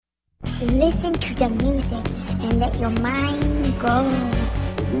Listen to the music and let your mind go.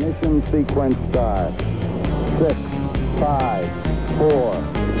 Ignition sequence start. 6, 5, 4,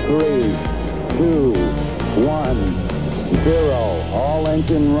 3, 2, 1, 0. All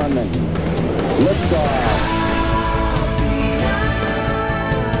engine running. Liftoff.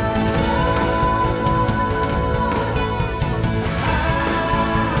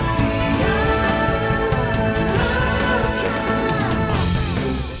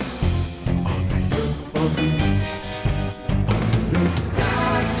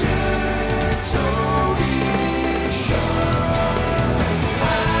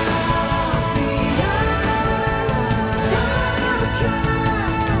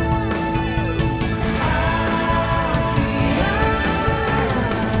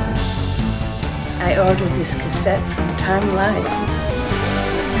 I ordered this cassette from Time Life.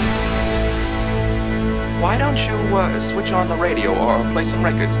 Why don't you switch on the radio or play some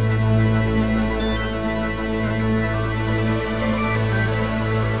records?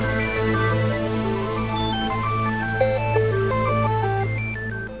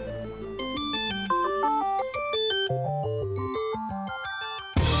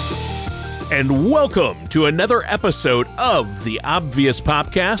 And welcome to another episode of the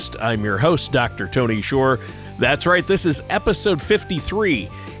ObviousPopCast. I'm your host, Dr. Tony Shore. That's right, this is episode 53,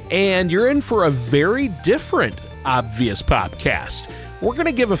 and you're in for a very different ObviousPopCast. We're going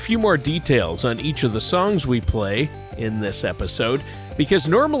to give a few more details on each of the songs we play in this episode, because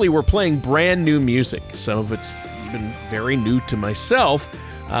normally we're playing brand new music. Some of it's even very new to myself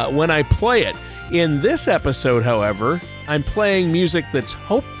when I play it. In this episode, however, I'm playing music that's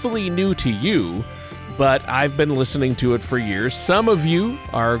hopefully new to you, but I've been listening to it for years. Some of you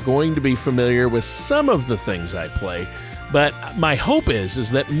are going to be familiar with some of the things I play, but my hope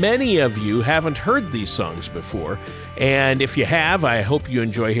is that many of you haven't heard these songs before, and if you have, I hope you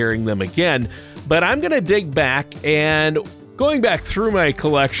enjoy hearing them again. But I'm going to dig back, and going back through my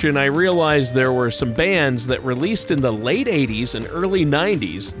collection, I realized there were some bands that released in the late 80s and early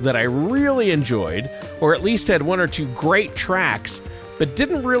 90s that I really enjoyed, or at least had one or two great tracks, but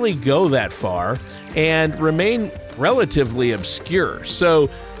didn't really go that far and remain relatively obscure. So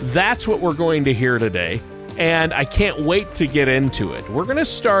that's what we're going to hear today, and I can't wait to get into it. We're going to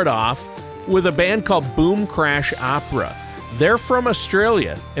start off with a band called Boom Crash Opera. They're from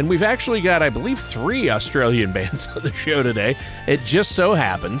Australia, and we've actually got, I believe, 3 Australian bands on the show today. It just so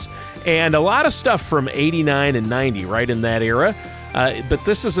happens. And a lot of stuff from 89 and 90, right in that era. But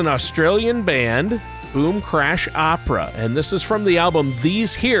this is an Australian band, Boom Crash Opera, and this is from the album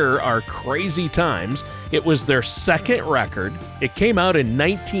These Here Are Crazy Times. It was their second record. It came out in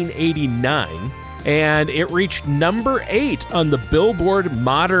 1989. And it reached number 8 on the Billboard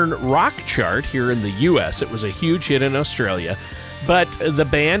Modern Rock chart here in the U.S. It was a huge hit in Australia. But the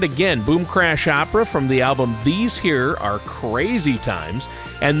band, again, Boom Crash Opera, from the album These Here Are Crazy Times.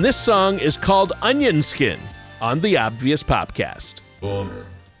 And this song is called Onion Skin on the ObviousPopCast. Boom.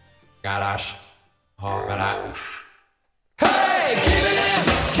 Garash. Opera. Hey! Keep it in!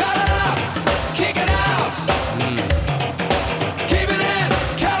 Cut it up! Kick it out!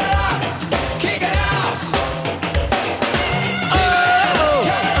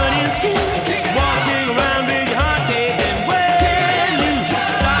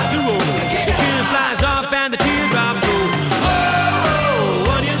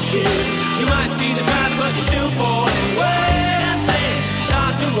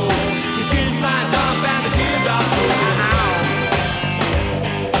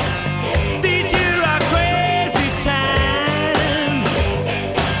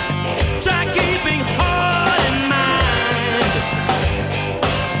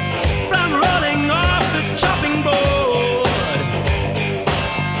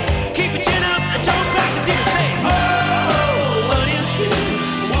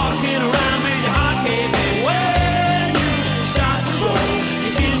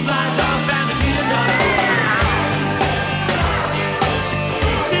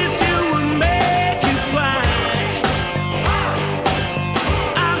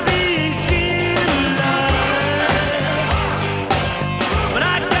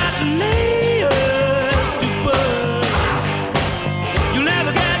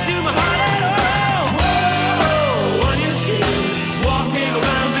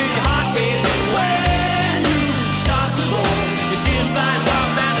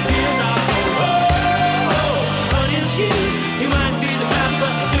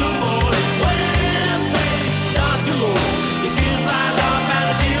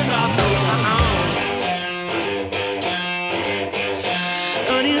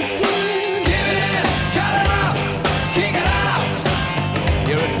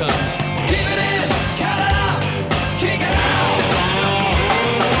 Here it comes.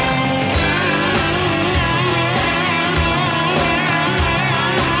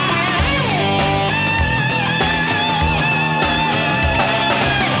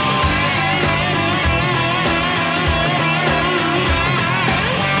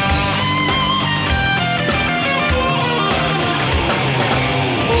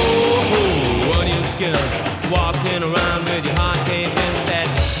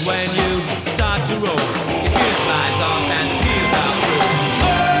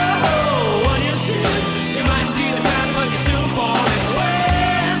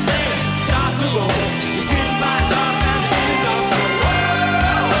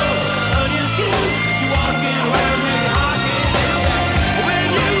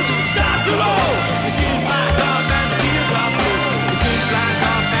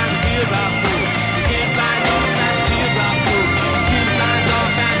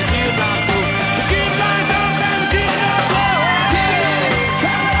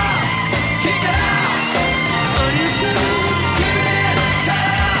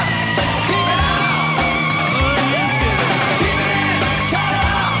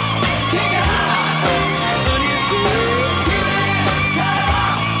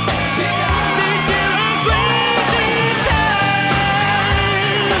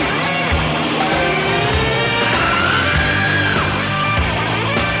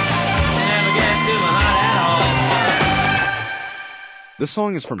 This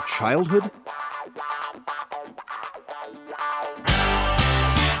song is from childhood?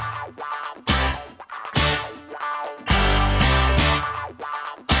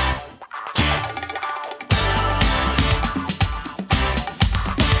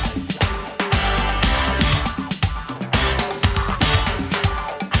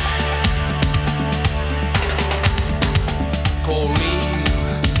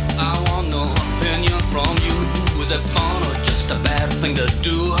 Is it fun or just a bad thing to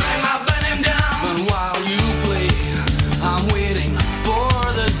do? I'm bend him down. And while you play, I'm waiting for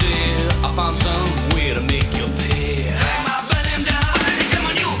the day I found some way to make you pay. Drag my bend him down.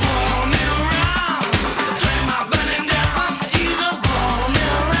 Come on, you blow me around. Drag my bend him down. Jesus, blow me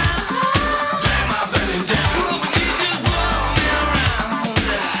around. Drag my bend him down. Jesus, blow me around.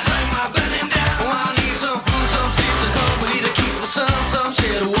 Drag my bend him down. Oh, I need some food, some seeds, and company to keep the sun, some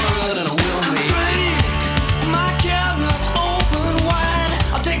shade of word, and a will me. My cabinet's open wide.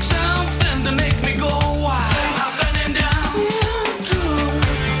 I'll take something to make me go wild. I've been him down. True.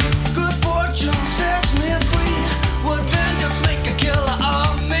 Good fortune sets me free. Would vengeance make a killer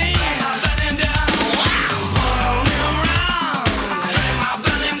of me? I've been him down. Blow me around. I've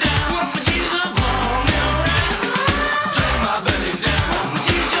been him down. Jesus, blow me around. I've been him down.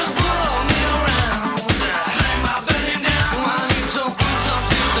 Jesus, blow me around. I've been him down. I need some food, some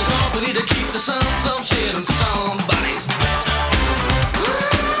seeds, and company to keep the sun, some shade, and somebody's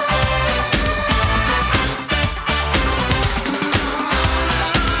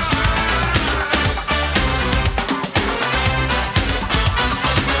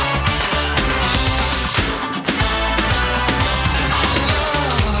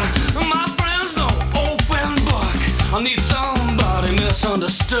my friends no open book. I need somebody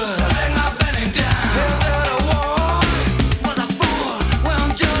misunderstood. Hang up and him down. Is it a war? Was I fool? Well,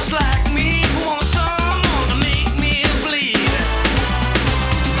 just like me, who wants someone to make me bleed?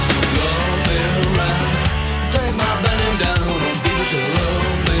 Love me around, drag my bending down on people say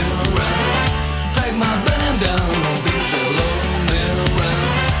love me around. Drag my bending down on people say love me around.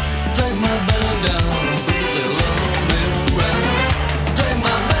 Drag my bending down on people say love me around. Drag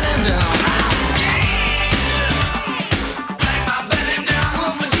my bending down. Drag my bending down.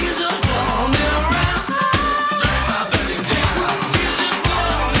 Jesus, blow me around. Drag my bending down. Jesus,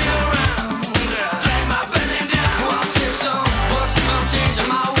 blow me around. Drag my bending down. I'll take some bucks if I'm changing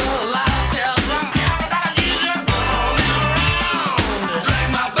my world life. Tell some guy that Jesus, blow me around. Drag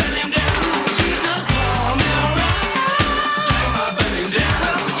my bending down. Jesus, blow me around. Drag my bending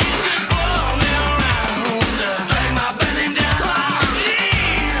down. Jesus, blow me around. Drag my bending down.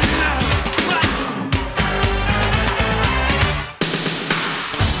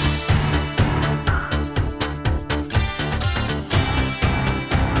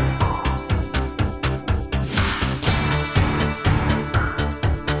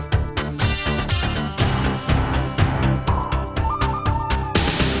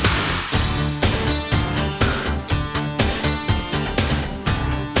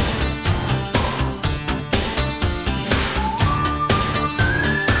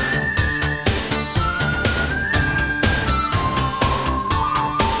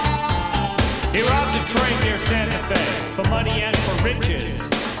 He robbed a train near Santa Fe for money and for riches.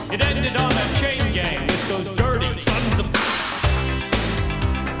 It ended on a chain gang with those dirty sons of...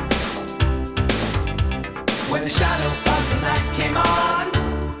 When the shadow of the night came on,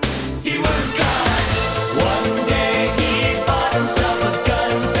 he was gone. One day he bought himself a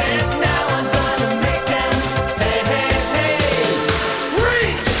gun, said, now I'm gonna make them hey, hey, hey.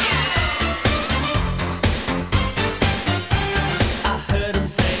 Reach! I heard him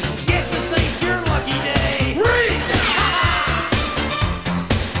say, yes, this ain't your lucky day. Reach!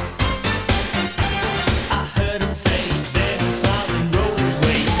 I heard him say, then he smiled and rode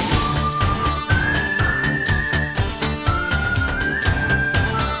away.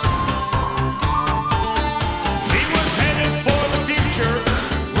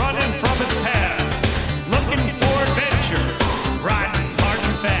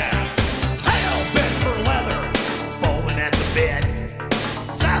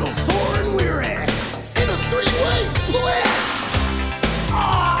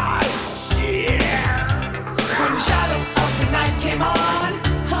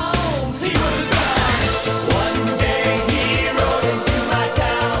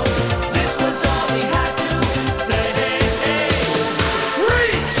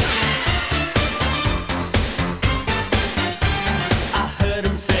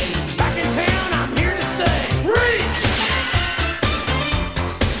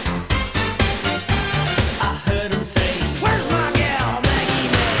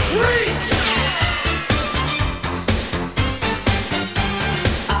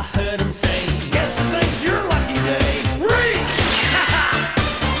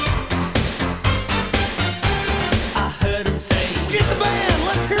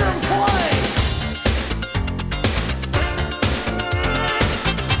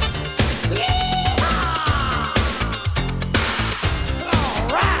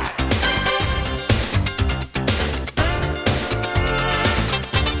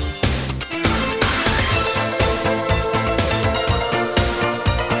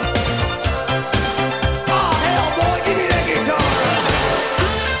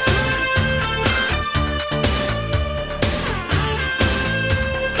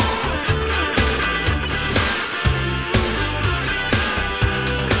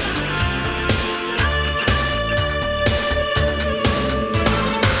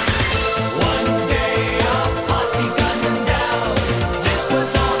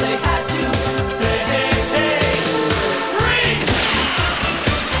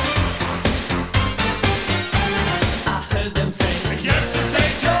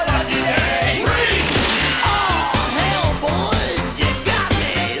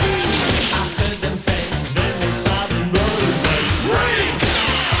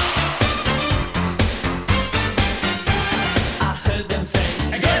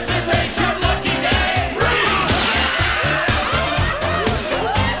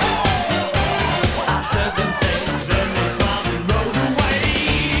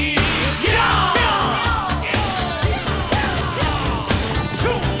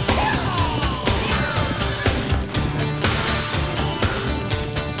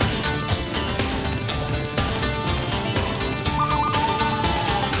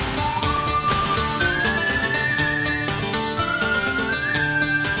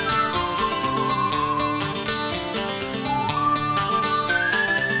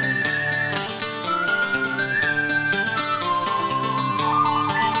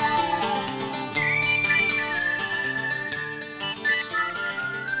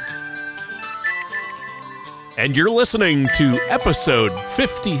 and you're listening to episode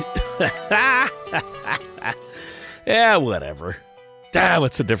 50. Yeah, whatever.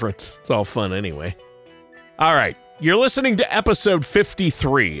 What's the difference? It's all fun anyway. All right, you're listening to episode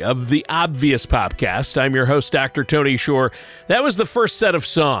 53 of the ObviousPopCast. I'm your host, Dr. Tony Shore. That was the first set of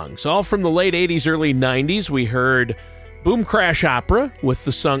songs, all from the late 80s, early 90s. We heard Boom Crash Opera with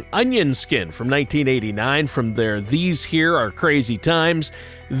the song Onion Skin from 1989 from their These Here Are Crazy Times.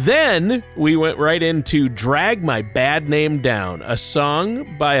 Then we went right into Drag My Bad Name Down, a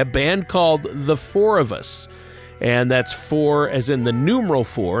song by a band called The Four of Us. And that's four as in the numeral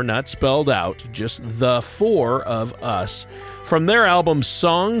four, not spelled out, just The Four of Us. From their album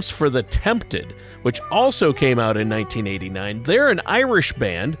Songs for the Tempted, which also came out in 1989. They're an Irish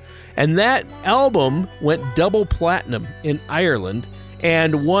band, and that album went double platinum in Ireland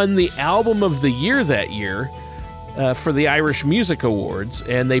and won the Album of the Year that year for the Irish Music Awards,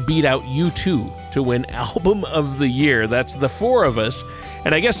 and they beat out U2 to win Album of the Year. That's The Four of Us,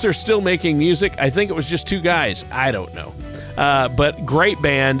 and I guess they're still making music. I think it was just two guys. I don't know. But great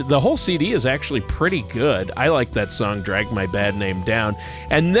band. The whole CD is actually pretty good. I like that song, Drag My Bad Name Down.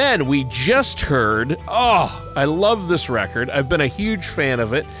 And then we just heard, I love this record. I've been a huge fan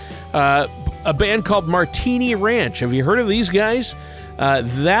of it. A band called Martini Ranch. Have you heard of these guys?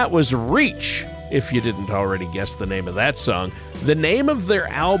 That was Reach, if you didn't already guess the name of that song. The name of their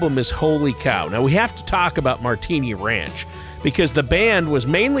album is Holy Cow. Now, we have to talk about Martini Ranch because the band was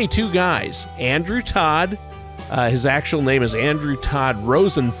mainly two guys. Andrew Todd, his actual name is Andrew Todd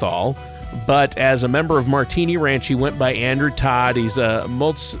Rosenthal, but as a member of Martini Ranch, he went by Andrew Todd. He's a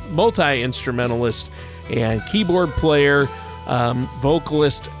multi-instrumentalist and keyboard player,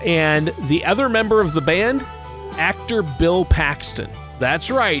 vocalist, and the other member of the band, actor Bill Paxton.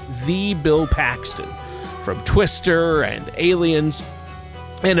 That's right, the Bill Paxton from Twister and Aliens.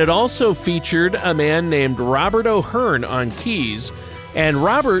 And it also featured a man named Robert O'Hearn on keys, and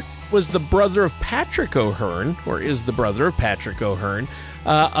Robert was the brother of Patrick O'Hearn, or is the brother of Patrick O'Hearn,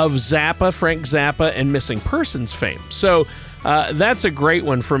 of Zappa, Frank Zappa, and Missing Persons fame. So that's a great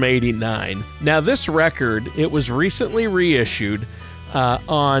one from '89. Now, this record, it was recently reissued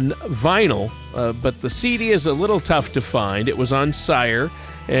on vinyl, but the CD is a little tough to find. It was on Sire,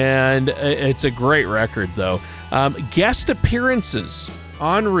 and it's a great record, though. Guest appearances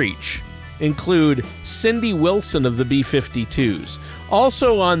on Reach include Cindy Wilson of the B-52s.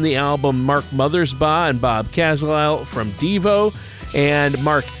 Also on the album, Mark Mothersbaugh and Bob Casale from Devo, and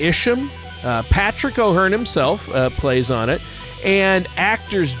Mark Isham. Patrick O'Hearn himself plays on it, and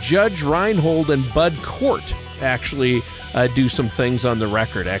actors Judge Reinhold and Bud Cort actually do some things on the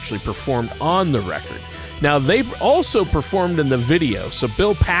record, actually performed on the record. Now, they also performed in the video, so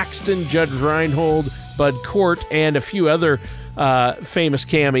Bill Paxton, Judge Reinhold, Bud Cort, and a few other famous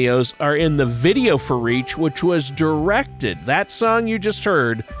cameos are in the video for Reach, which was directed. That song you just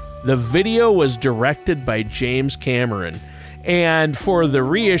heard, the video was directed by James Cameron. And for the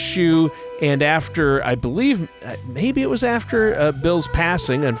reissue, and after, I believe, maybe it was after Bill's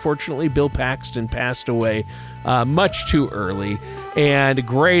passing, unfortunately, Bill Paxton passed away much too early, and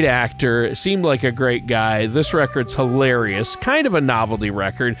great actor, seemed like a great guy. This record's hilarious, kind of a novelty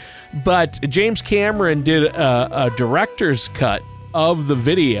record, but James Cameron did a director's cut of the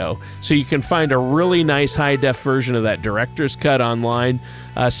video, so you can find a really nice high-def version of that director's cut online.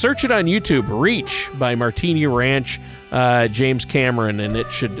 Search it on YouTube, Reach by Martini Ranch, James Cameron, and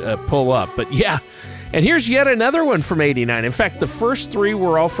it should pull up. But yeah, and here's yet another one from '89. In fact, the first three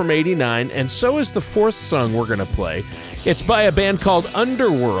were all from '89, and so is the fourth song we're going to play. It's by a band called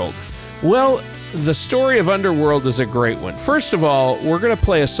Underworld. Well, the story of Underworld is a great one. First of all, we're going to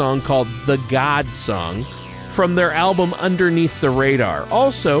play a song called The God Song from their album Underneath the Radar,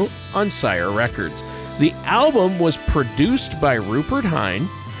 also on Sire Records. The album was produced by Rupert Hine,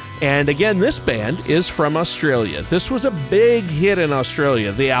 and again, this band is from Australia. This was a big hit in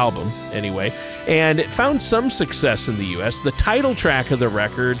Australia, the album, anyway, and it found some success in the U.S. The title track of the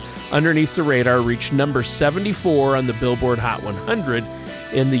record, Underneath the Radar, reached number 74 on the Billboard Hot 100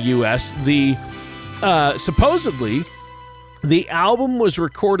 in the U.S. Supposedly, the album was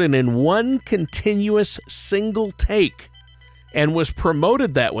recorded in one continuous single take and was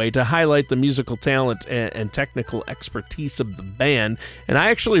promoted that way to highlight the musical talent and technical expertise of the band, and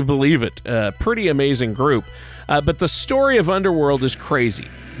I actually believe it. Pretty amazing group. But the story of Underworld is crazy.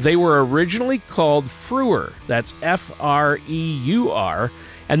 They were originally called Freur. That's F-R-E-U-R,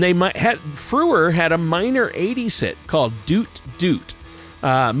 and Freur had a minor 80s hit called Doot Doot.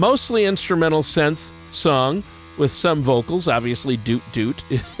 Mostly instrumental synth song with some vocals. Obviously, Doot Doot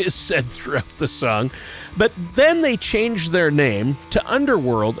is said throughout the song. But then they changed their name to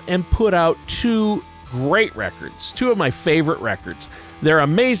Underworld and put out two great records, two of my favorite records. They're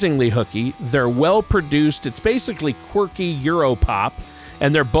amazingly hooky, they're well produced, it's basically quirky Europop,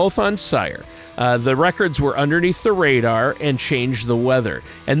 and they're both on Sire. The records were Underneath the Radar and Change the Weather.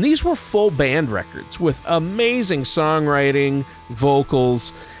 And these were full band records with amazing songwriting,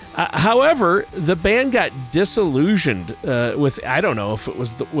 vocals. However, the band got disillusioned with, I don't know if it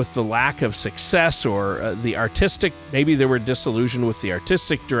was with the lack of success or the artistic, maybe they were disillusioned with the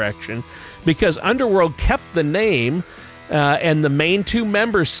artistic direction, because Underworld kept the name and the main two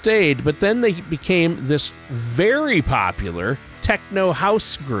members stayed, but then they became this very popular techno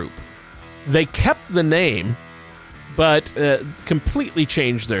house group. They kept the name, but completely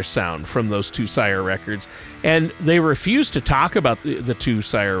changed their sound from those two Sire records. And they refuse to talk about the two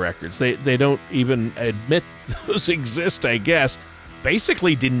Sire records. They don't even admit those exist, I guess,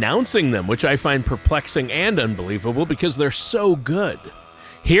 basically denouncing them, which I find perplexing and unbelievable because they're so good.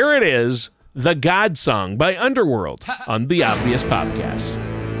 Here it is, The God Song by Underworld on the Obvious Popcast.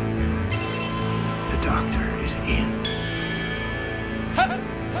 The doctor is in.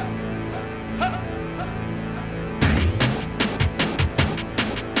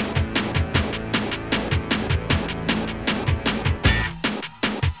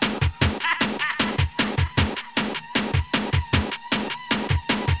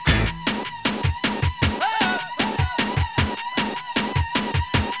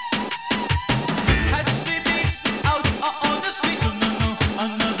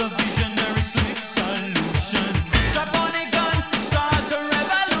 Another visionary slick solution. Strap on a gun, start a revolution.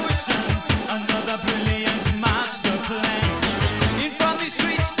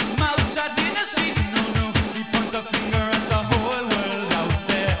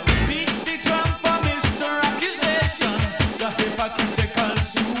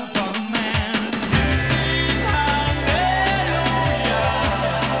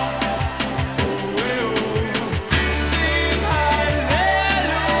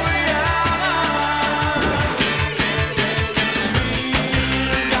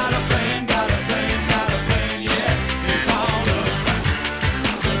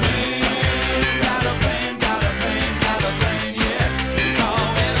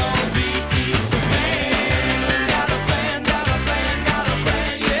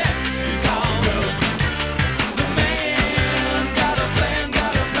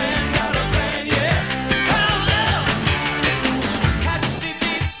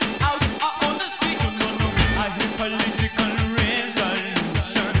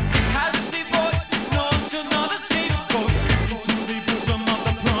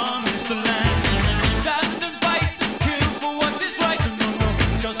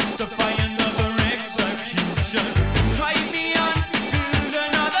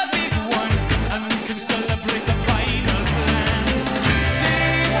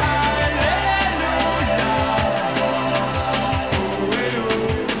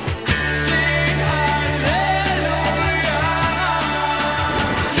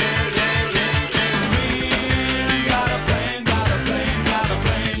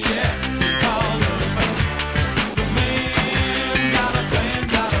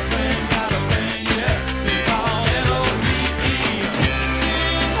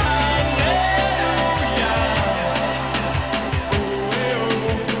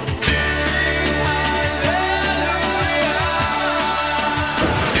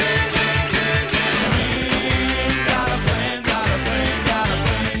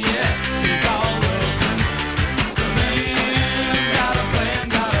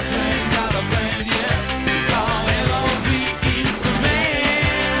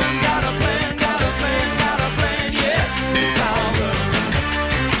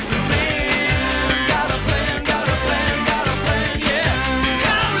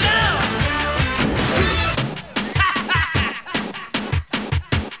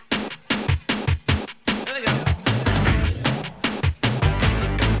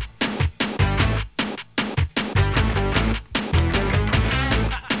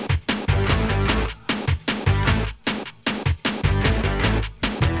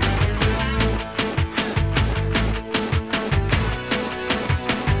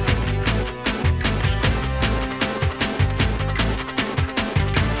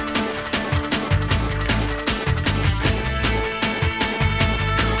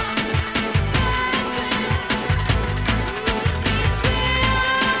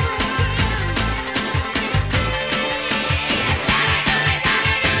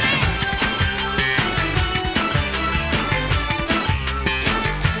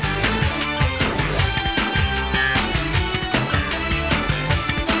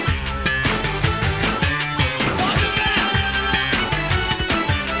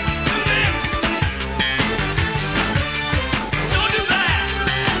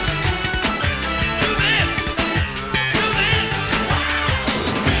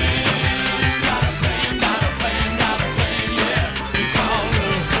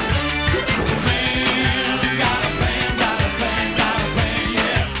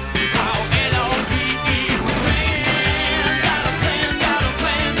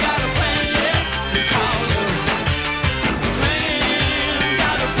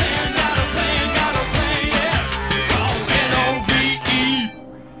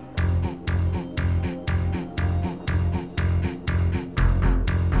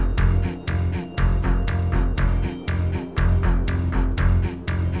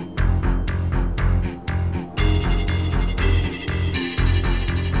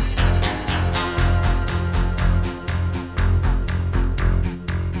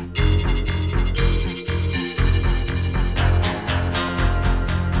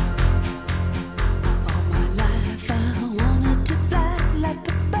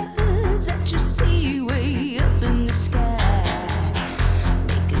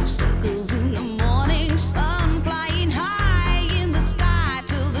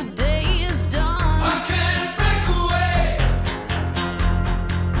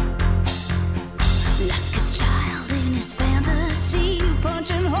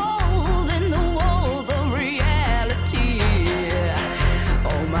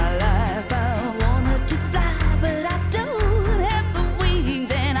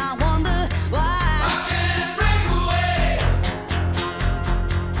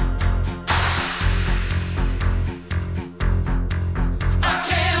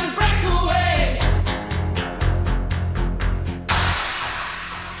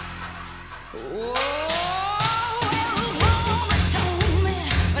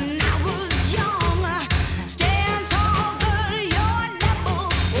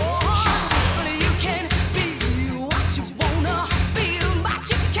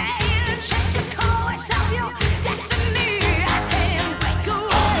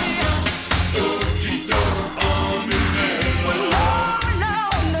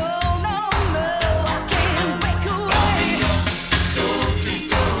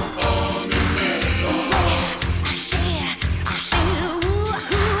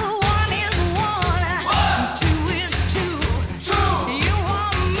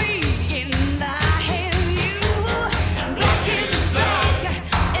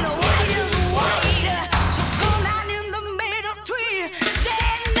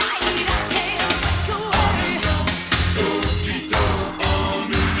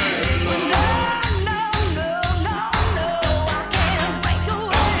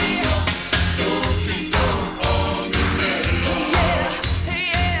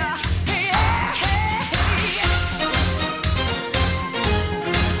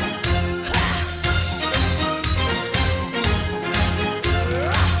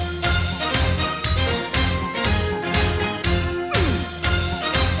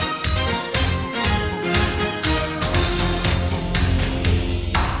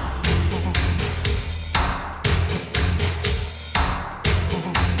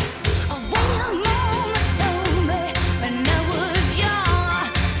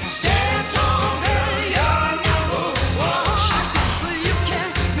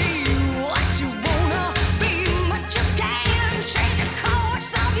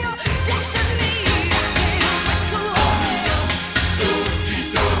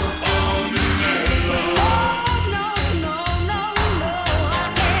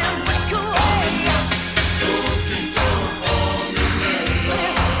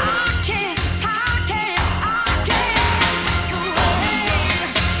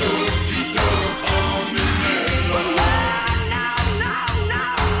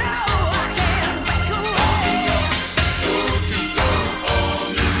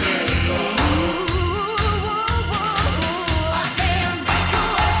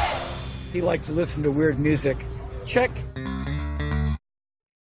 like to listen to weird music, check.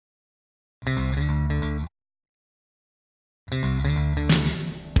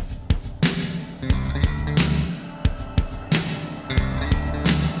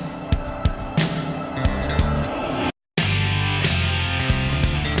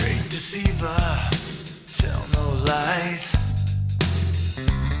 Great deceiver, tell no lies.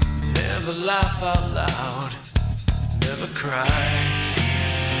 Never laugh out loud, never cry.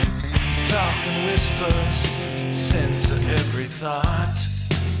 Talk in whispers, censor every thought.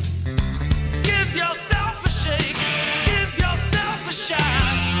 Give yourself a shake, give yourself a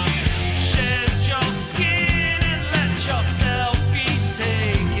shot. Shed your skin and let yourself be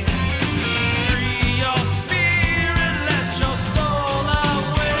taken. Free your spirit, let your soul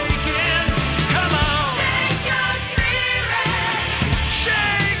awaken. Come on, shake your spirit,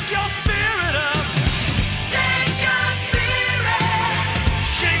 shake your spirit up, shake your spirit,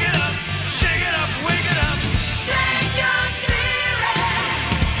 shake it up, wake it up, shake your spirit,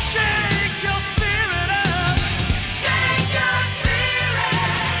 shake your spirit up, shake your spirit,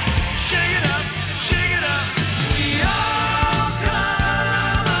 shake it up, shake it up. We all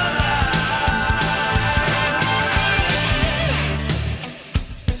come alive.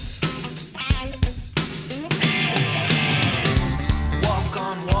 Walk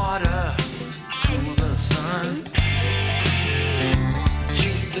on water, cool the sun.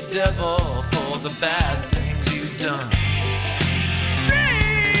 Cheat the devil for the bad things you've done.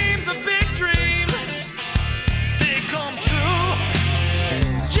 Dream the big dream, they come true.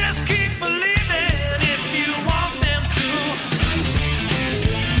 Just keep believing if you want them to.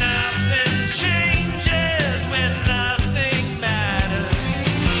 Nothing changes when nothing matters.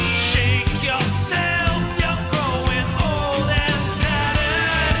 Shake yourself, you're growing old and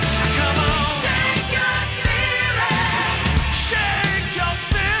tattered. Come on, shake your spirit, shake your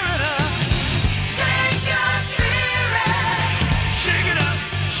spirit up, shake your spirit, shake it up,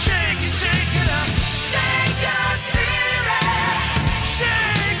 shake it up, shake your spirit,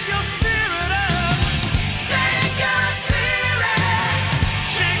 shake your spirit up, shake your spirit,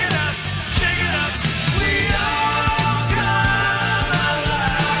 shake it up, shake it up. We all come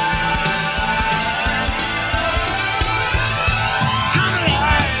alive. Come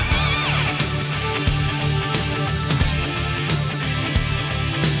alive.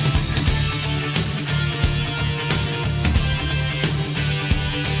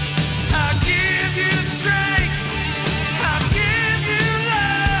 I give you strength, I give you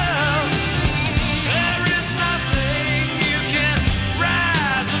love. There is nothing you can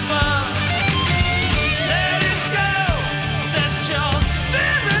rise above. Let it go, set your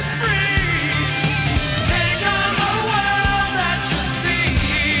spirit free. Take on the world that you see.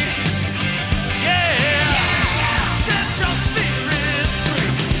 Yeah, set your spirit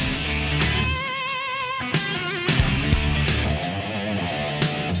free.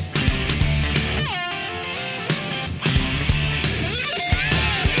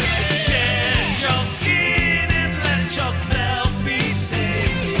 Shed your skin and let yourself be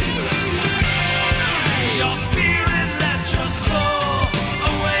taken. Free your spirit, let your soul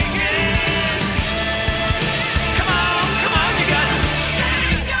awaken. Come on, you got it.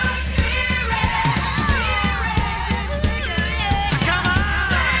 Shake your spirit. Come on,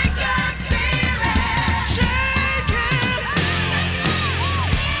 shake your spirit. Shake it.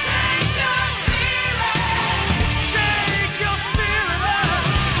 Shake your spirit. Shake your spirit up.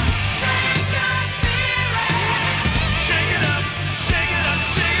 Shake your spirit. Shake it up, shake it up,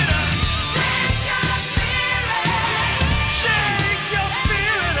 shake it up. Shake your spirit. Shake your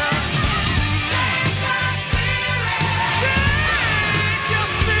spirit up. Shake your spirit. Shake your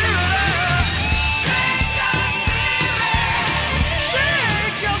spirit up. Shake your spirit.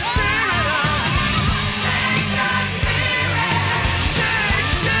 Shake your spirit up.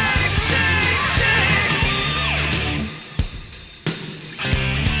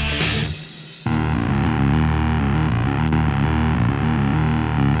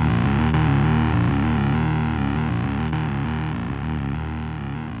 Shake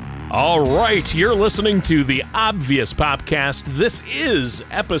your spirit. All right, you're listening to the Obvious Popcast. This is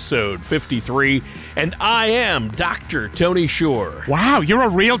episode 53, and I am Dr. Tony Shore. Wow, you're a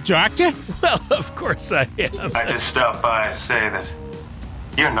real doctor? Well, of course I am. I just stopped by and say that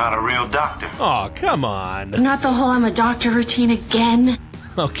you're not a real doctor. Oh, come on. Not the whole I'm a doctor routine again.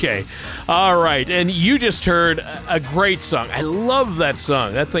 Okay. All right. And you just heard a great song. I love that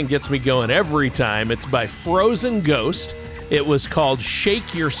song. That thing gets me going every time. It's by Frozen Ghost. It was called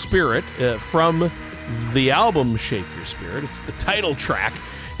Shake Your Spirit from the album Shake Your Spirit. It's the title track.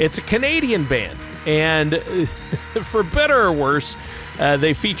 It's a Canadian band. And for better or worse,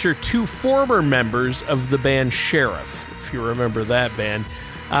 they feature two former members of the band Sheriff, if you remember that band.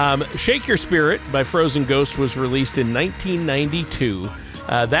 Shake Your Spirit by Frozen Ghost was released in 1992.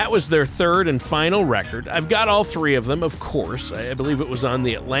 That was their third and final record. I've got all three of them, of course. I believe it was on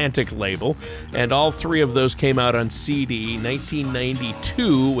the Atlantic label, and all three of those came out on CD.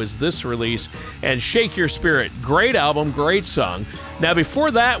 1992 was this release, and Shake Your Spirit, great album, great song. Now,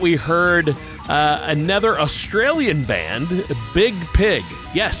 before that, we heard another Australian band, Big Pig.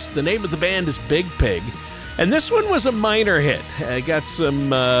 Yes, the name of the band is Big Pig. And this one was a minor hit. Got some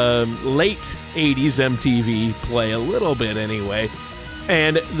late 80s MTV play, a little bit anyway.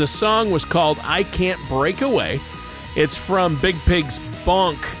 And the song was called I Can't Break Away. It's from Big Pig's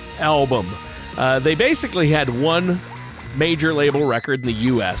Bonk album. They basically had one major label record in the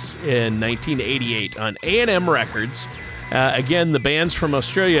U.S. in 1988 on A&M Records. Again, the band's from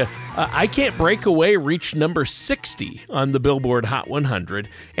Australia. I Can't Break Away reached number 60 on the Billboard Hot 100,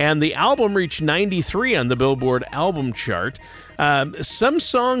 and the album reached 93 on the Billboard album chart. Some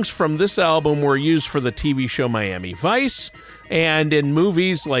songs from this album were used for the TV show Miami Vice, and in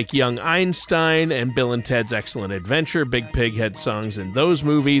movies like Young Einstein and Bill and Ted's Excellent Adventure. Big Pig had songs in those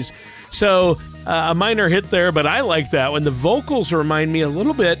movies. So a minor hit there, but I like that one. The vocals remind me a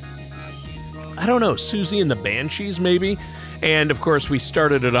little bit, I don't know, Susie and the Banshees maybe. And of course we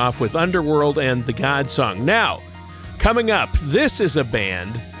started it off with Underworld and the God Song. Now, coming up, this is a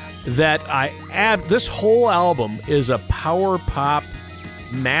band that this whole album is a power pop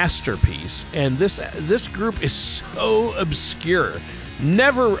masterpiece, and this group is so obscure,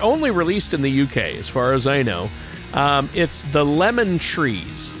 only released in the UK as far as I know. It's the Lemon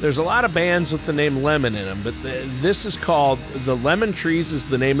Trees. There's a lot of bands with the name Lemon in them, but this is called the Lemon Trees is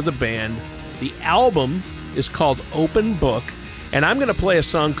the name of the band. The album is called Open Book, and I'm going to play a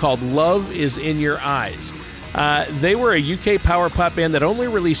song called Love Is In Your Eyes. They were a UK power pop band that only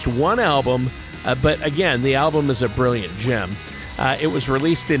released one album, but again, the album is a brilliant gem. It was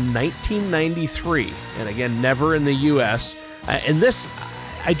released in 1993, and again, never in the U.S. And this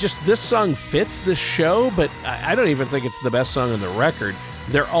song fits this show, but I don't even think it's the best song on the record.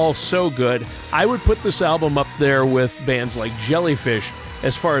 They're all so good. I would put this album up there with bands like Jellyfish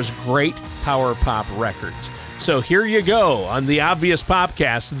as far as great power pop records. So here you go on the Obvious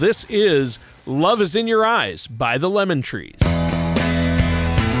Popcast. This is Love Is In Your Eyes by the Lemon Trees.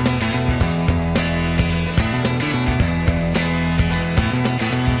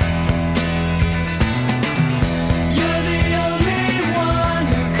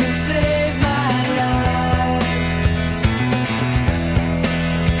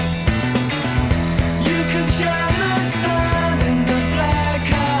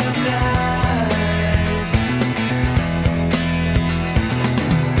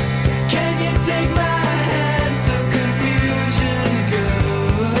 Take my hand, so confused.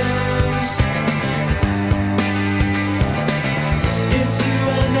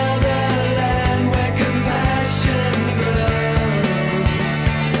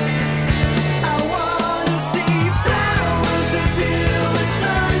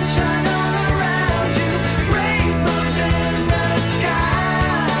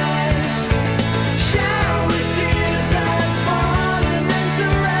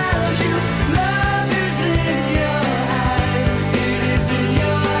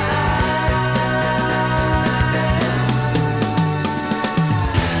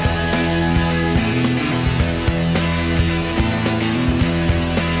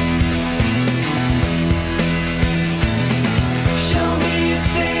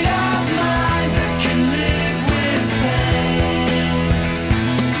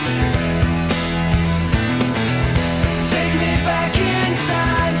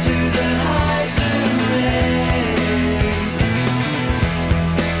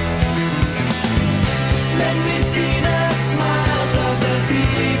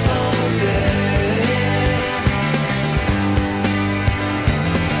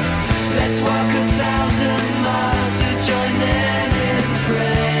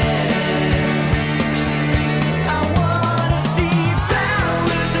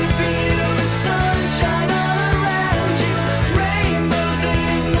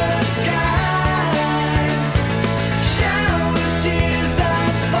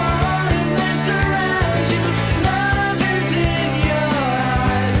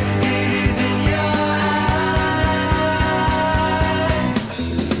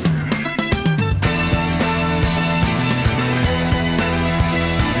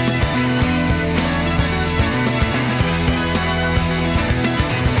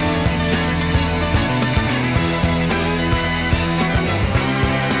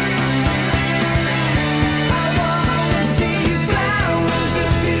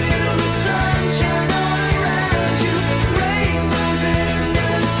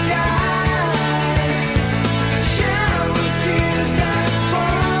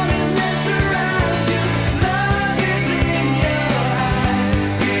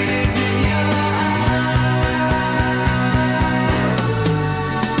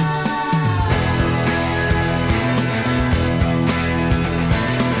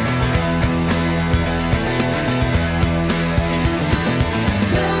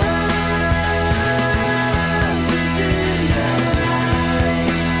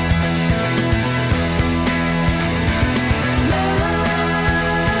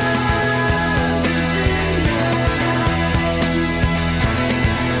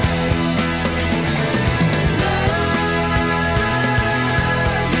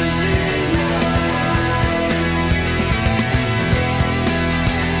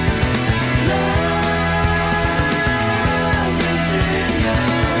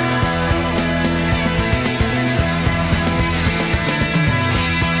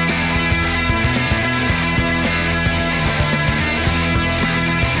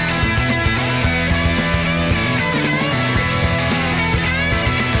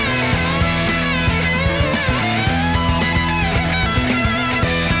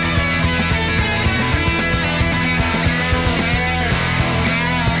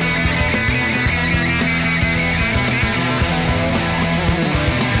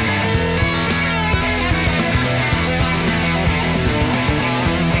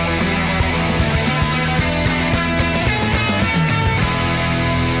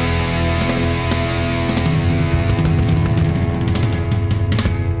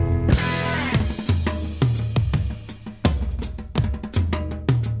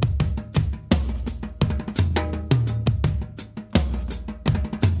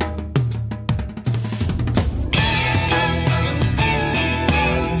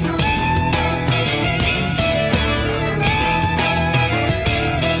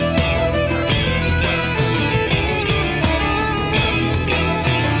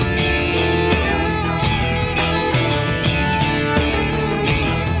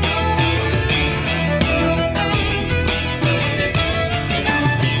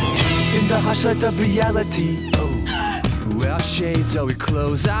 harsh light of reality. Wear our shades or we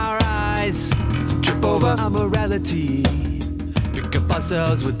close our eyes. Trip over our morality. Pick up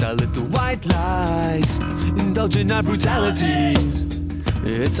ourselves with our little white lies. Indulge in our brutality.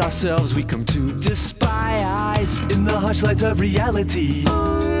 It's ourselves we come to despise in the harsh light of reality.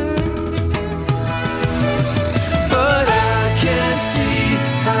 But I can't see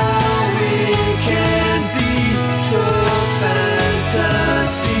how we can be so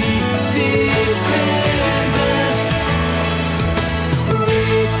fantasy dependent. We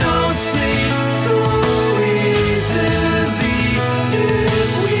don't sleep so easily if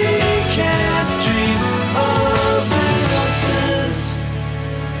we can't dream of innocence.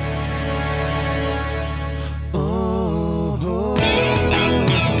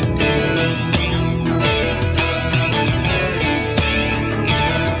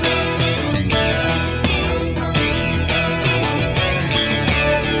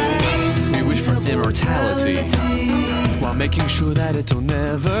 While making sure that it'll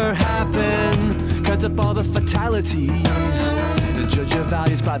never happen. Cut up all the fatalities and judge your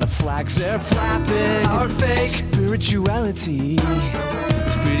values by the flags they're flapping. Our fake spirituality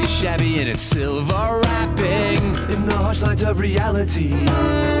is pretty shabby in its silver wrapping in the harsh light of reality. But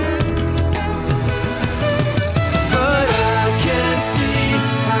I can't see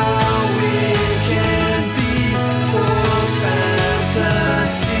how we can be so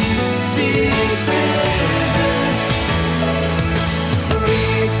fantasy dependent. We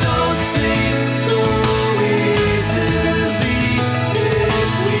don't sleep so easily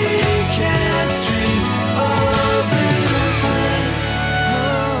if we can't dream of innocence.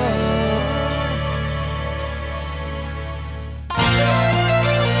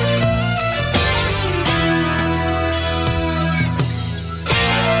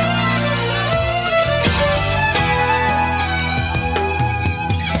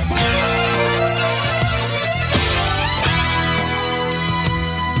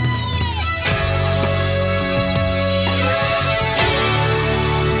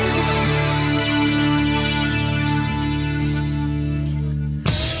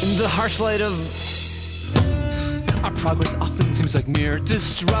 The harsh light of our progress often seems like mere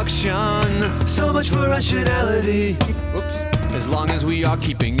destruction. So much for rationality. Oops. As long as we are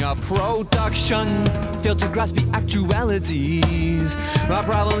keeping up production, fail to grasp the actualities. Our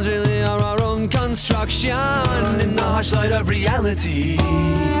problems really are our own construction in the harsh light of reality.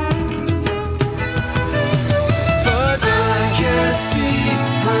 But I can't see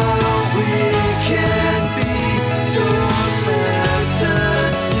how we can be so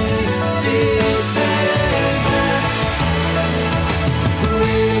fantasy dependent.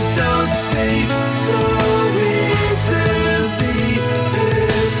 We don't sleep so easily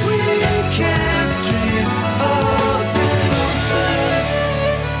if we can't dream of innocence.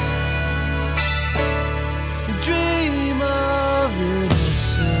 Dream of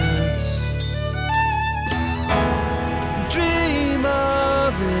innocence. Dream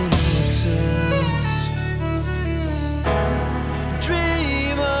of innocence.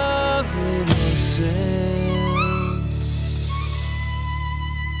 Dream of innocence.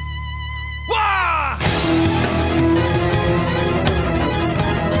 Wah!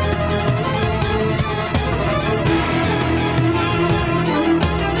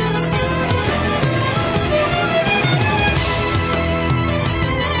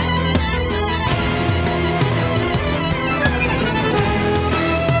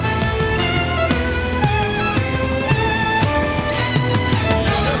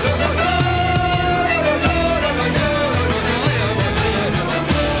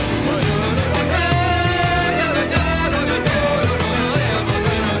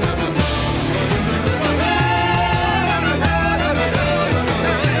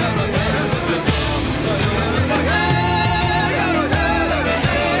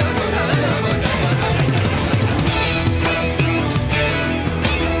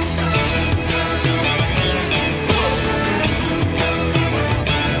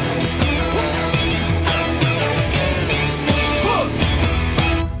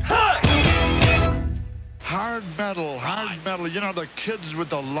 Hard metal. You know, the kids with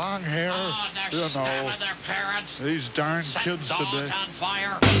the long hair. You know, their parents. These darn kids today. On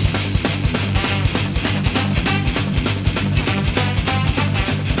fire.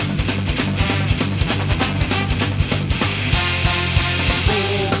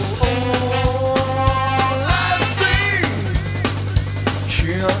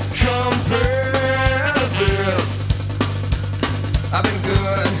 I've been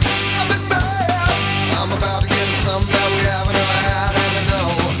good, I've been bad. I'm about to get some that we haven't ever had, and I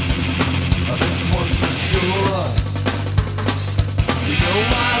know this one's for sure. You know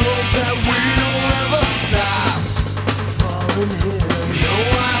my whole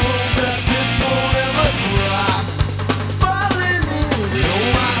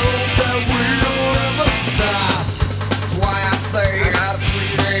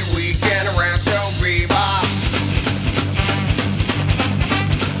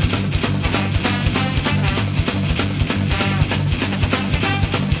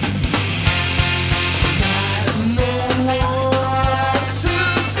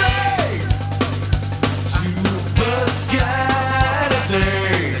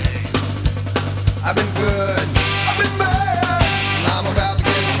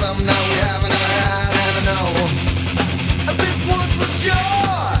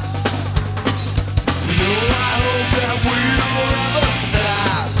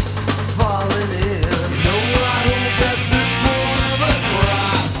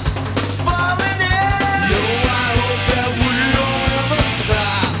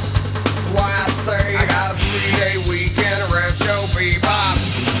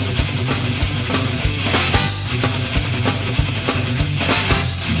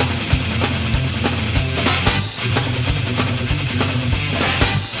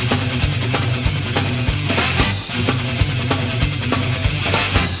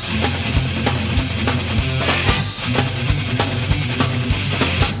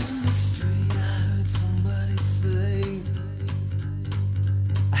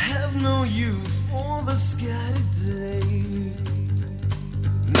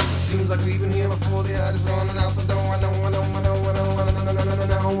like we've been here before. The art is running out the door. I know, we're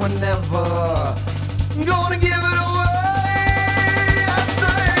never gonna give it away. I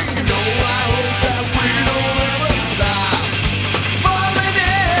say, no, I hope that we don't ever stop falling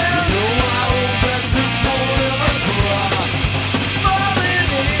in. No, I hope that this won't ever drop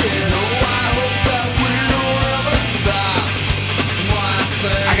falling in. No, I hope that we don't ever stop. That's why I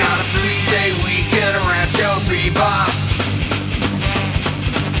say, I got a 3-day weekend around Rancho Bebop.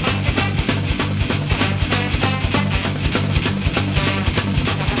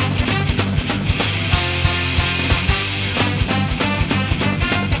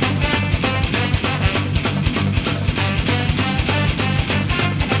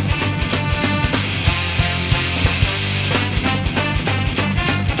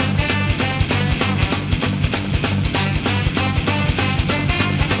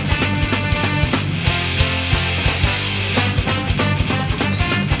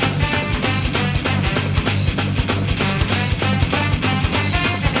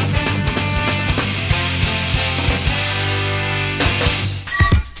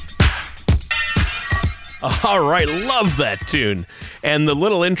 All right, love that tune. And the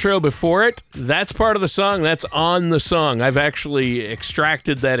little intro before it, that's part of the song. That's on the song. I've actually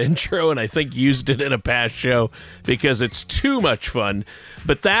extracted that intro and I think used it in a past show because it's too much fun.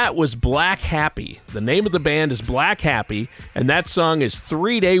 But that was Black Happy. The name of the band is Black Happy, and that song is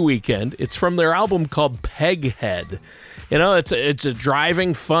 3-Day Weekend. It's from their album called Peghead. You know, it's a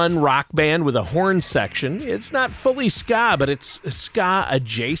driving, fun rock band with a horn section. It's not fully ska, but it's ska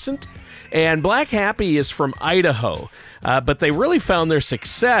adjacent. And Black Happy is from Idaho, but they really found their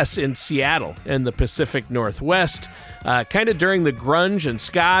success in Seattle in the Pacific Northwest, kind of during the grunge and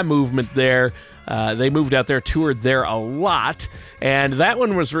ska movement there. They moved out there, toured there a lot, and that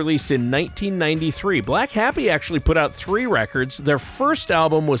one was released in 1993. Black Happy actually put out 3 records. Their first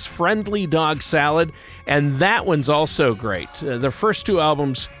album was Friendly Dog Salad, and that one's also great. Their first 2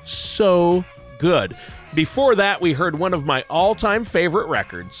 albums, so good. Before that, we heard one of my all-time favorite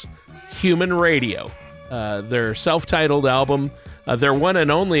records, Human Radio, their self-titled album, their one and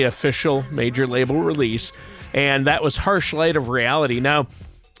only official major label release, and that was Harsh Light of Reality. Now,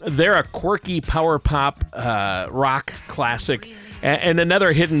 they're a quirky power pop rock classic and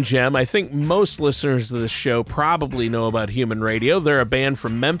another hidden gem. I think most listeners of this show probably know about Human Radio. They're a band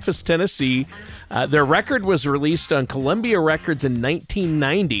from Memphis, Tennessee. Their record was released on Columbia Records in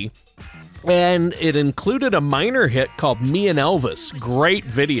 1990. And it included a minor hit called Me and Elvis. Great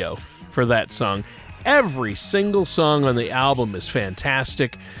video for that song. Every single song on the album is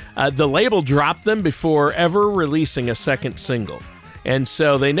fantastic. The label dropped them before ever releasing a second single, and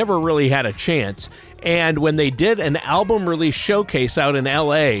so they never really had a chance. And when they did an album release showcase out in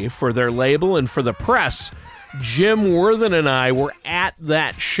LA for their label and for the press, Jim Worthen and I were at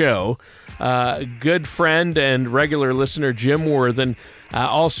that show. Good friend and regular listener Jim Worthen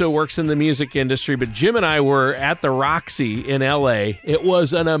also works in the music industry, but Jim and I were at the Roxy in LA. It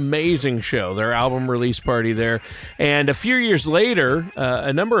was an amazing show, their album release party there. And a few years later,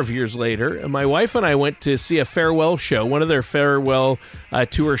 a number of years later, my wife and I went to see a farewell show, one of their farewell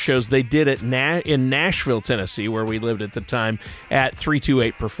tour shows they did in Nashville, Tennessee, where we lived at the time, at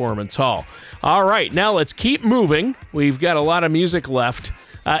 328 Performance Hall. All right, now let's keep moving. We've got a lot of music left.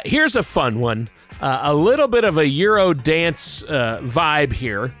 Here's a fun one. A little bit of a Euro dance vibe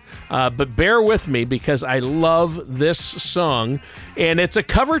here, but bear with me because I love this song, and it's a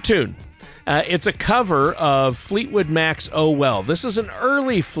cover tune. It's a cover of Fleetwood Mac's Oh Well. This is an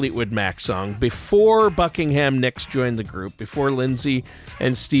early Fleetwood Mac song before Buckingham Nicks joined the group, before Lindsay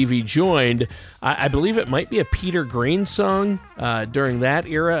and Stevie joined. I believe it might be a Peter Green song during that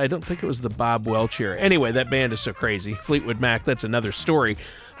era. I don't think it was the Bob Welch era. Anyway, that band is so crazy. Fleetwood Mac, that's another story.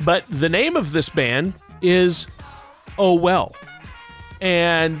 But the name of this band is Oh Well.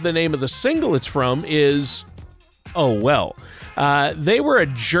 And the name of the single it's from is Oh Well. They were a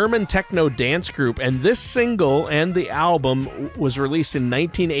German techno dance group, and this single and the album was released in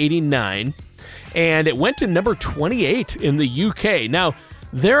 1989, and it went to number 28 in the UK. Now,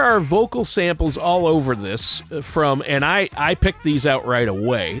 there are vocal samples all over this and I picked these out right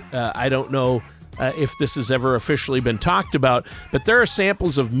away. I don't know if this has ever officially been talked about, but there are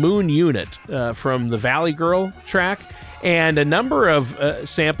samples of Moon Unit from the Valley Girl track, and a number of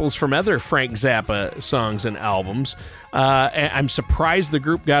samples from other Frank Zappa songs and albums. I'm surprised the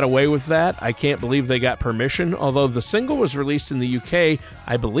group got away with that. I can't believe they got permission, although the single was released in the UK,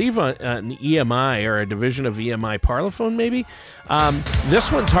 I believe on EMI, or a division of EMI Parlophone, maybe.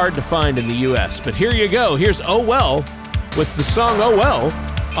 This one's hard to find in the US, but here you go. Here's Oh Well with the song Oh Well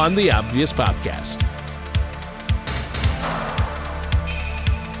on the Obvious Popcast.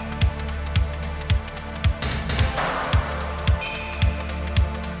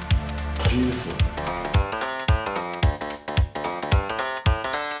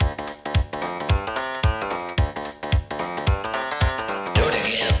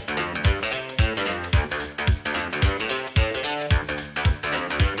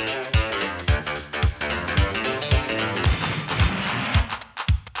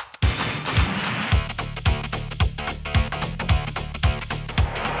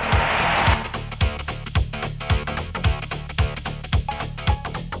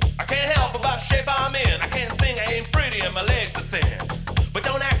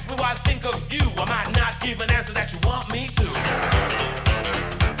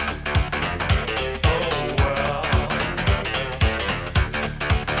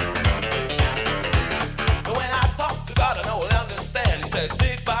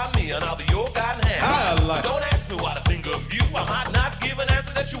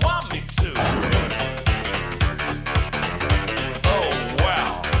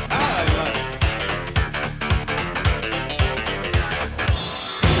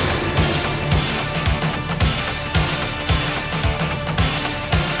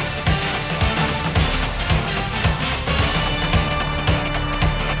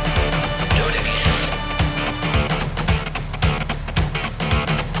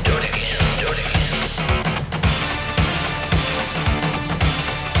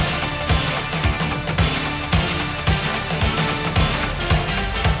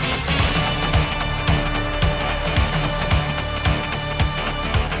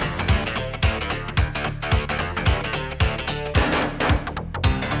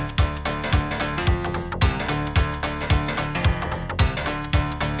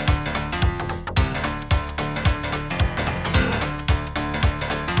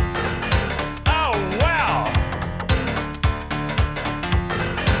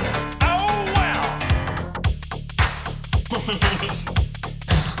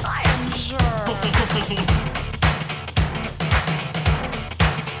 I am sure.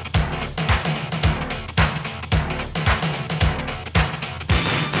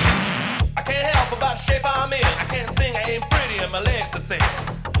 I can't help about the shape I'm in. I can't sing, I ain't pretty, and my legs are thin.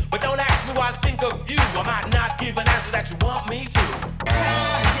 But don't ask me what I think of you. I might not give an answer that you want me to.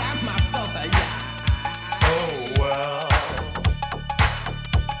 Oh, well.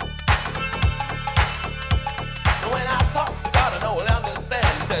 And when I talk to God, I know He'll understand.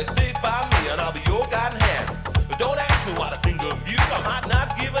 He says, stick by me and I'll be your guiding hand. But don't ask me what I think of you. I might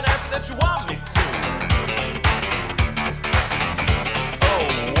not give an answer that you want me to. Oh,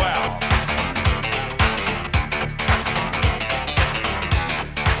 well.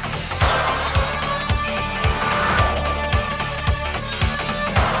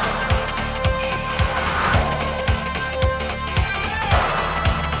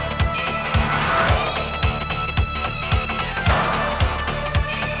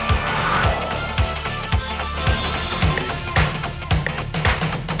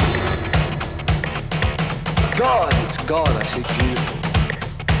 God, it's God, I say beautiful.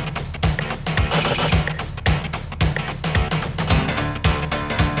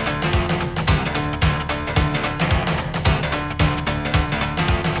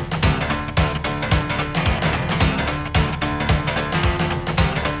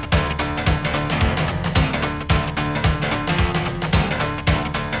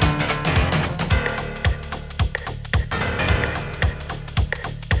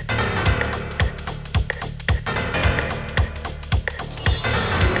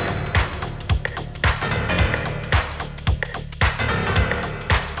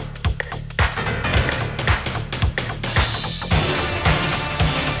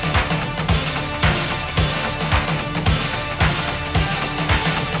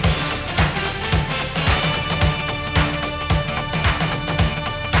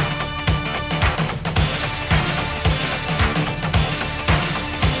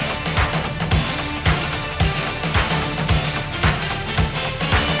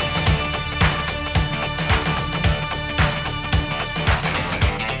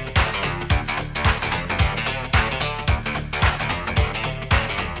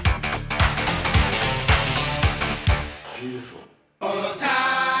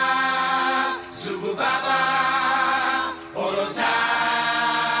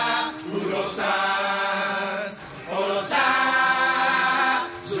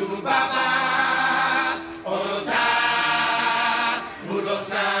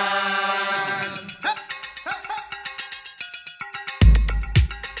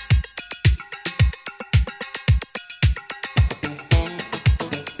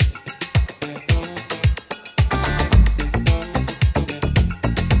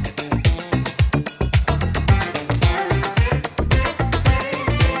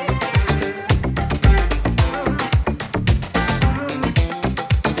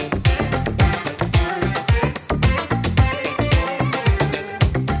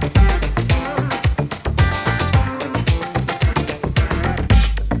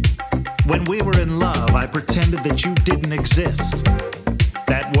 When we were in love, I pretended that you didn't exist.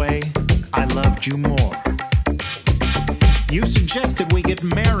 That way, I loved you more. You suggested we get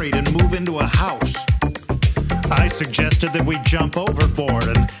married and move into a house. I suggested that we jump overboard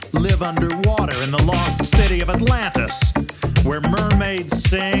and live underwater in the lost city of Atlantis, where mermaids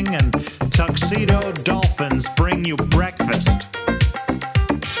sing and tuxedo dolphins bring you breakfast.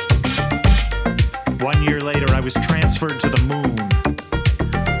 1 year later, I was transferred to the moon.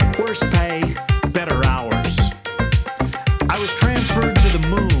 Worse pay, better hours. I was transferred to the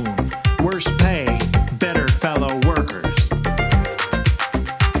moon. Worse pay, better fellow workers.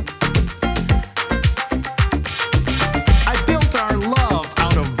 I built our love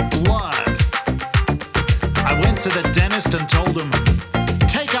out of blood. I went to the dentist and told him,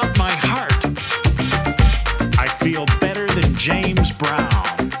 "Take out my heart." I feel better than James Brown.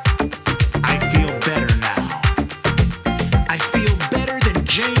 I feel better now. I feel better than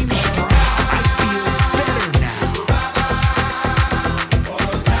James Brown. I feel better now.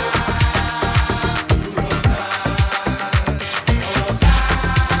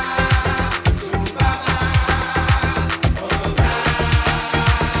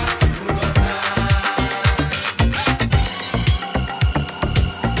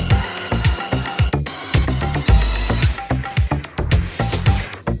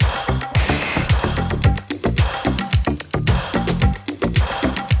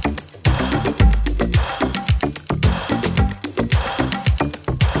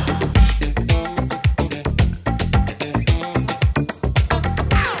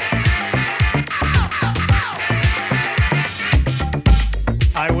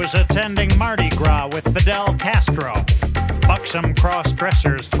 was attending Mardi Gras with Fidel Castro. Buxom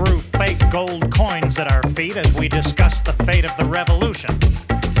cross-dressers threw fake gold coins at our feet as we discussed the fate of the revolution.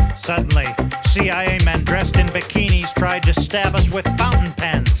 Suddenly, CIA men dressed in bikinis tried to stab us with fountain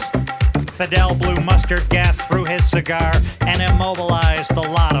pens. Fidel blew mustard gas through his cigar and immobilized the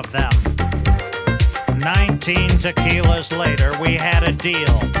lot of them. 19 tequilas later, we had a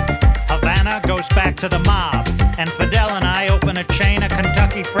deal. Havana goes back to the mob, and Fidel and I open a chain of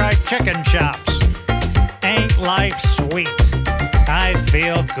Kentucky Fried Chicken shops. Ain't life sweet? I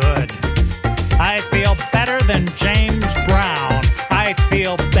feel good. I feel better than James Brown. I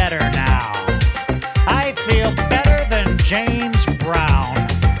feel better now. I feel better than James Brown.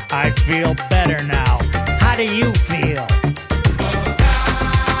 I feel better now. How do you feel?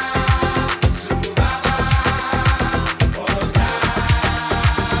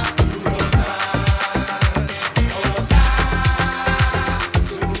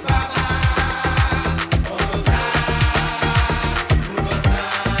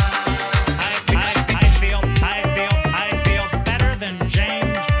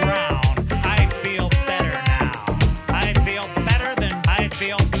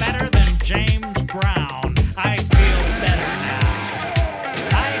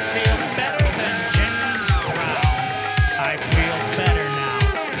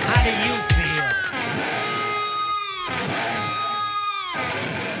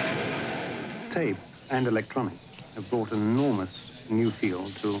 Tape and electronic have brought an enormous new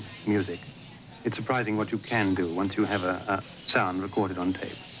field to music. It's surprising what you can do once you have a sound recorded on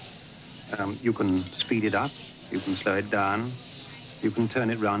tape. You can speed it up, you can slow it down, you can turn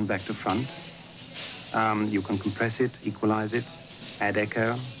it round back to front, you can compress it, equalize it, add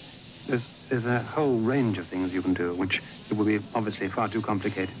echo. There's a whole range of things you can do, which it would be obviously far too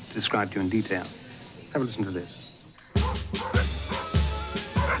complicated to describe to you in detail. Have a listen to this.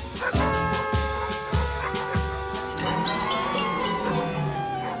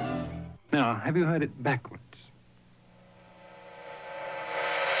 Now, have you heard it backwards?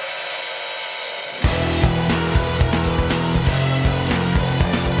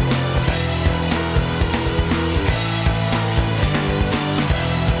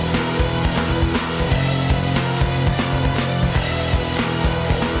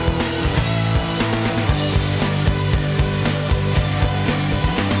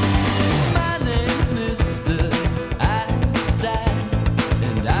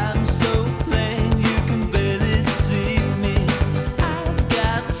 And I'm so plain you can bear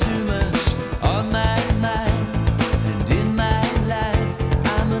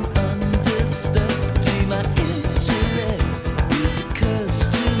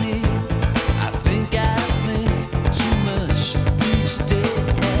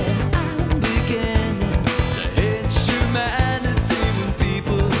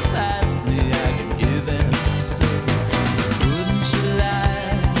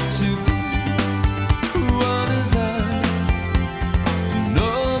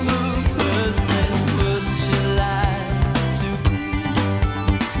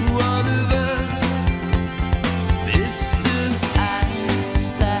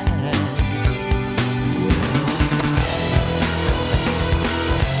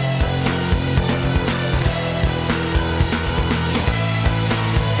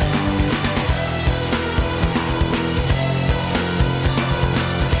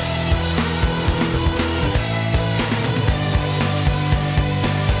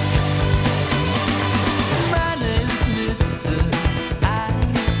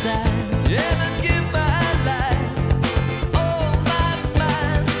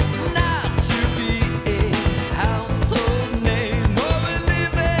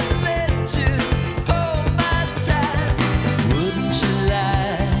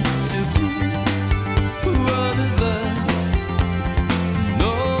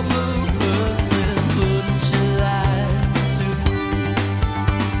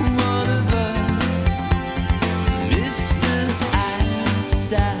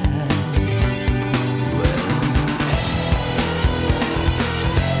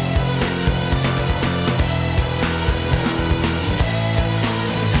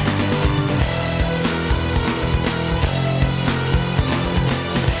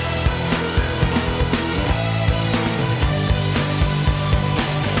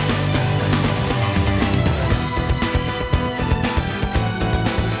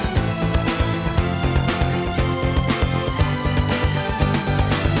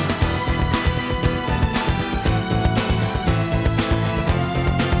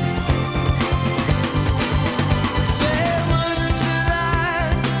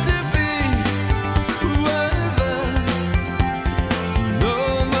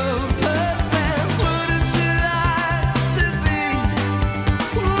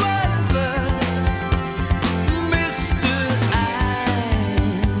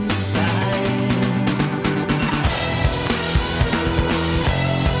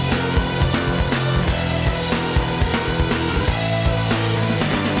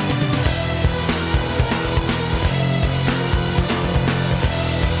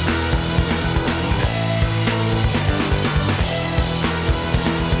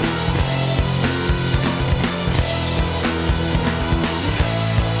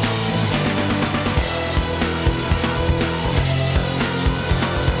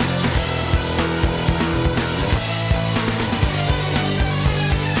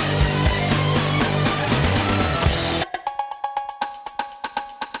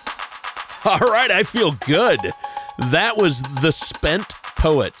All right, I feel good. That was The Spent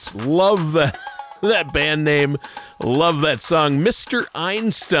Poets. Love that band name. Love that song. Mr.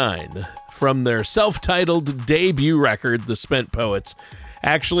 Einstein from their self-titled debut record, The Spent Poets.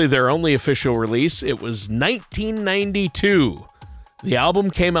 Actually, their only official release, it was 1992. The album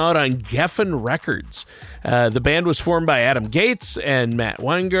came out on Geffen Records. The band was formed by Adam Gates and Matt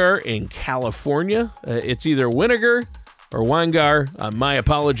Weingart in California. It's either Winiger or Weingart. My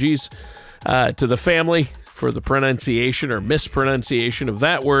apologies to the family for the pronunciation or mispronunciation of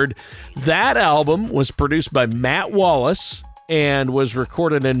that word. That album was produced by Matt Wallace and was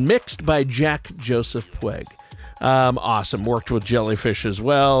recorded and mixed by Jack Joseph Puig. Awesome. Worked with Jellyfish as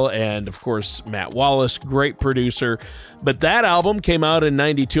well. And of course, Matt Wallace, great producer. But that album came out in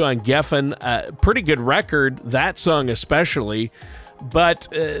 92 on Geffen. Pretty good record, that song especially. But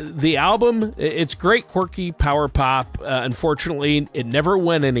the album, it's great, quirky power pop. Unfortunately, it never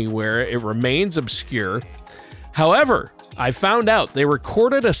went anywhere. It remains obscure. However, I found out they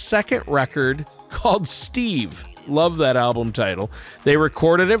recorded a second record called Steve. Love that album title. They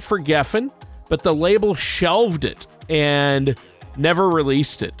recorded it for Geffen, but the label shelved it and never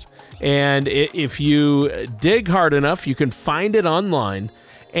released it. And if you dig hard enough, you can find it online.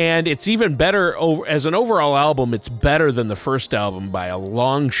 And it's even better as an overall album. It's better than the first album by a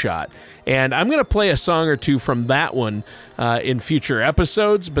long shot. And I'm going to play a song or two from that one in future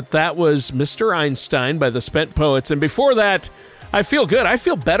episodes. But that was Mr. Einstein by the Spent Poets. And before that, I feel good. I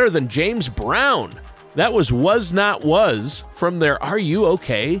feel better than James Brown. That was Not Was from their Are You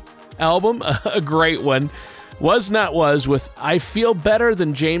Okay album. A great one. Was Not Was with I Feel Better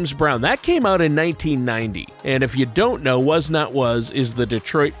Than James Brown. That came out in 1990. And if you don't know, Was Not Was is the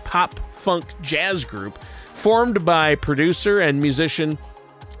Detroit pop funk jazz group formed by producer and musician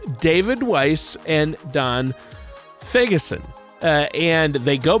David Weiss and Don Ferguson. And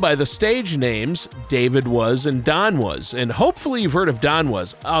they go by the stage names David Was and Don Was. And hopefully you've heard of Don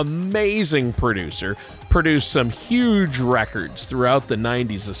Was. Amazing producer. Produced some huge records throughout the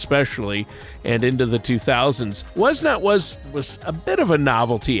 90s especially and into the 2000s. Was Not Was a bit of a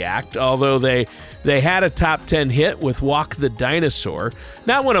novelty act, although they had a top 10 hit with Walk the Dinosaur.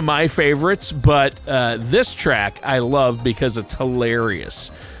 Not one of my favorites, but this track I love because it's hilarious.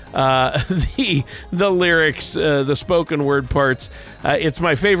 The lyrics, the spoken word parts, it's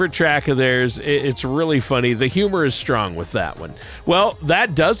my favorite track of theirs. It's really funny. The humor is strong with that one. Well,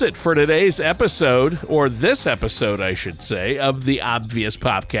 that does it for today's episode, or this episode, I should say, of the Obvious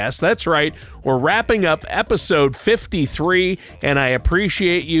Popcast. That's right. We're wrapping up episode 53, and I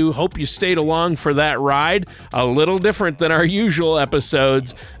appreciate you. Hope you stayed along for that ride. A little different than our usual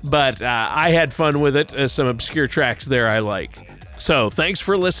episodes, but I had fun with it. Some obscure tracks there I like. So, thanks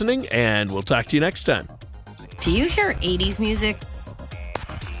for listening, and we'll talk to you next time. Do you hear 80s music?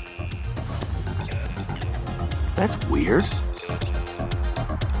 That's weird.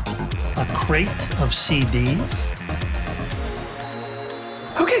 A crate of CDs?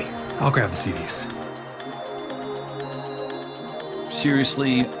 Okay, I'll grab the CDs.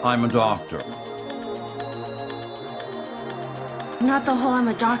 Seriously, I'm a doctor. Not the whole I'm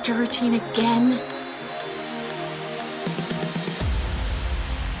a doctor routine again.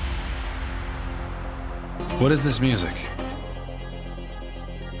 What is this music?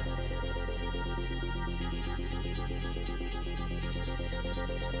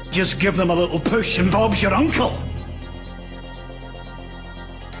 Just give them a little push and Bob's your uncle.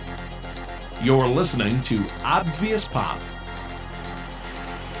 You're listening to Obvious Pop.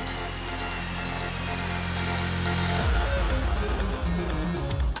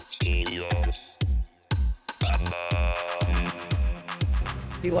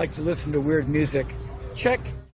 He liked to listen to weird music. Check.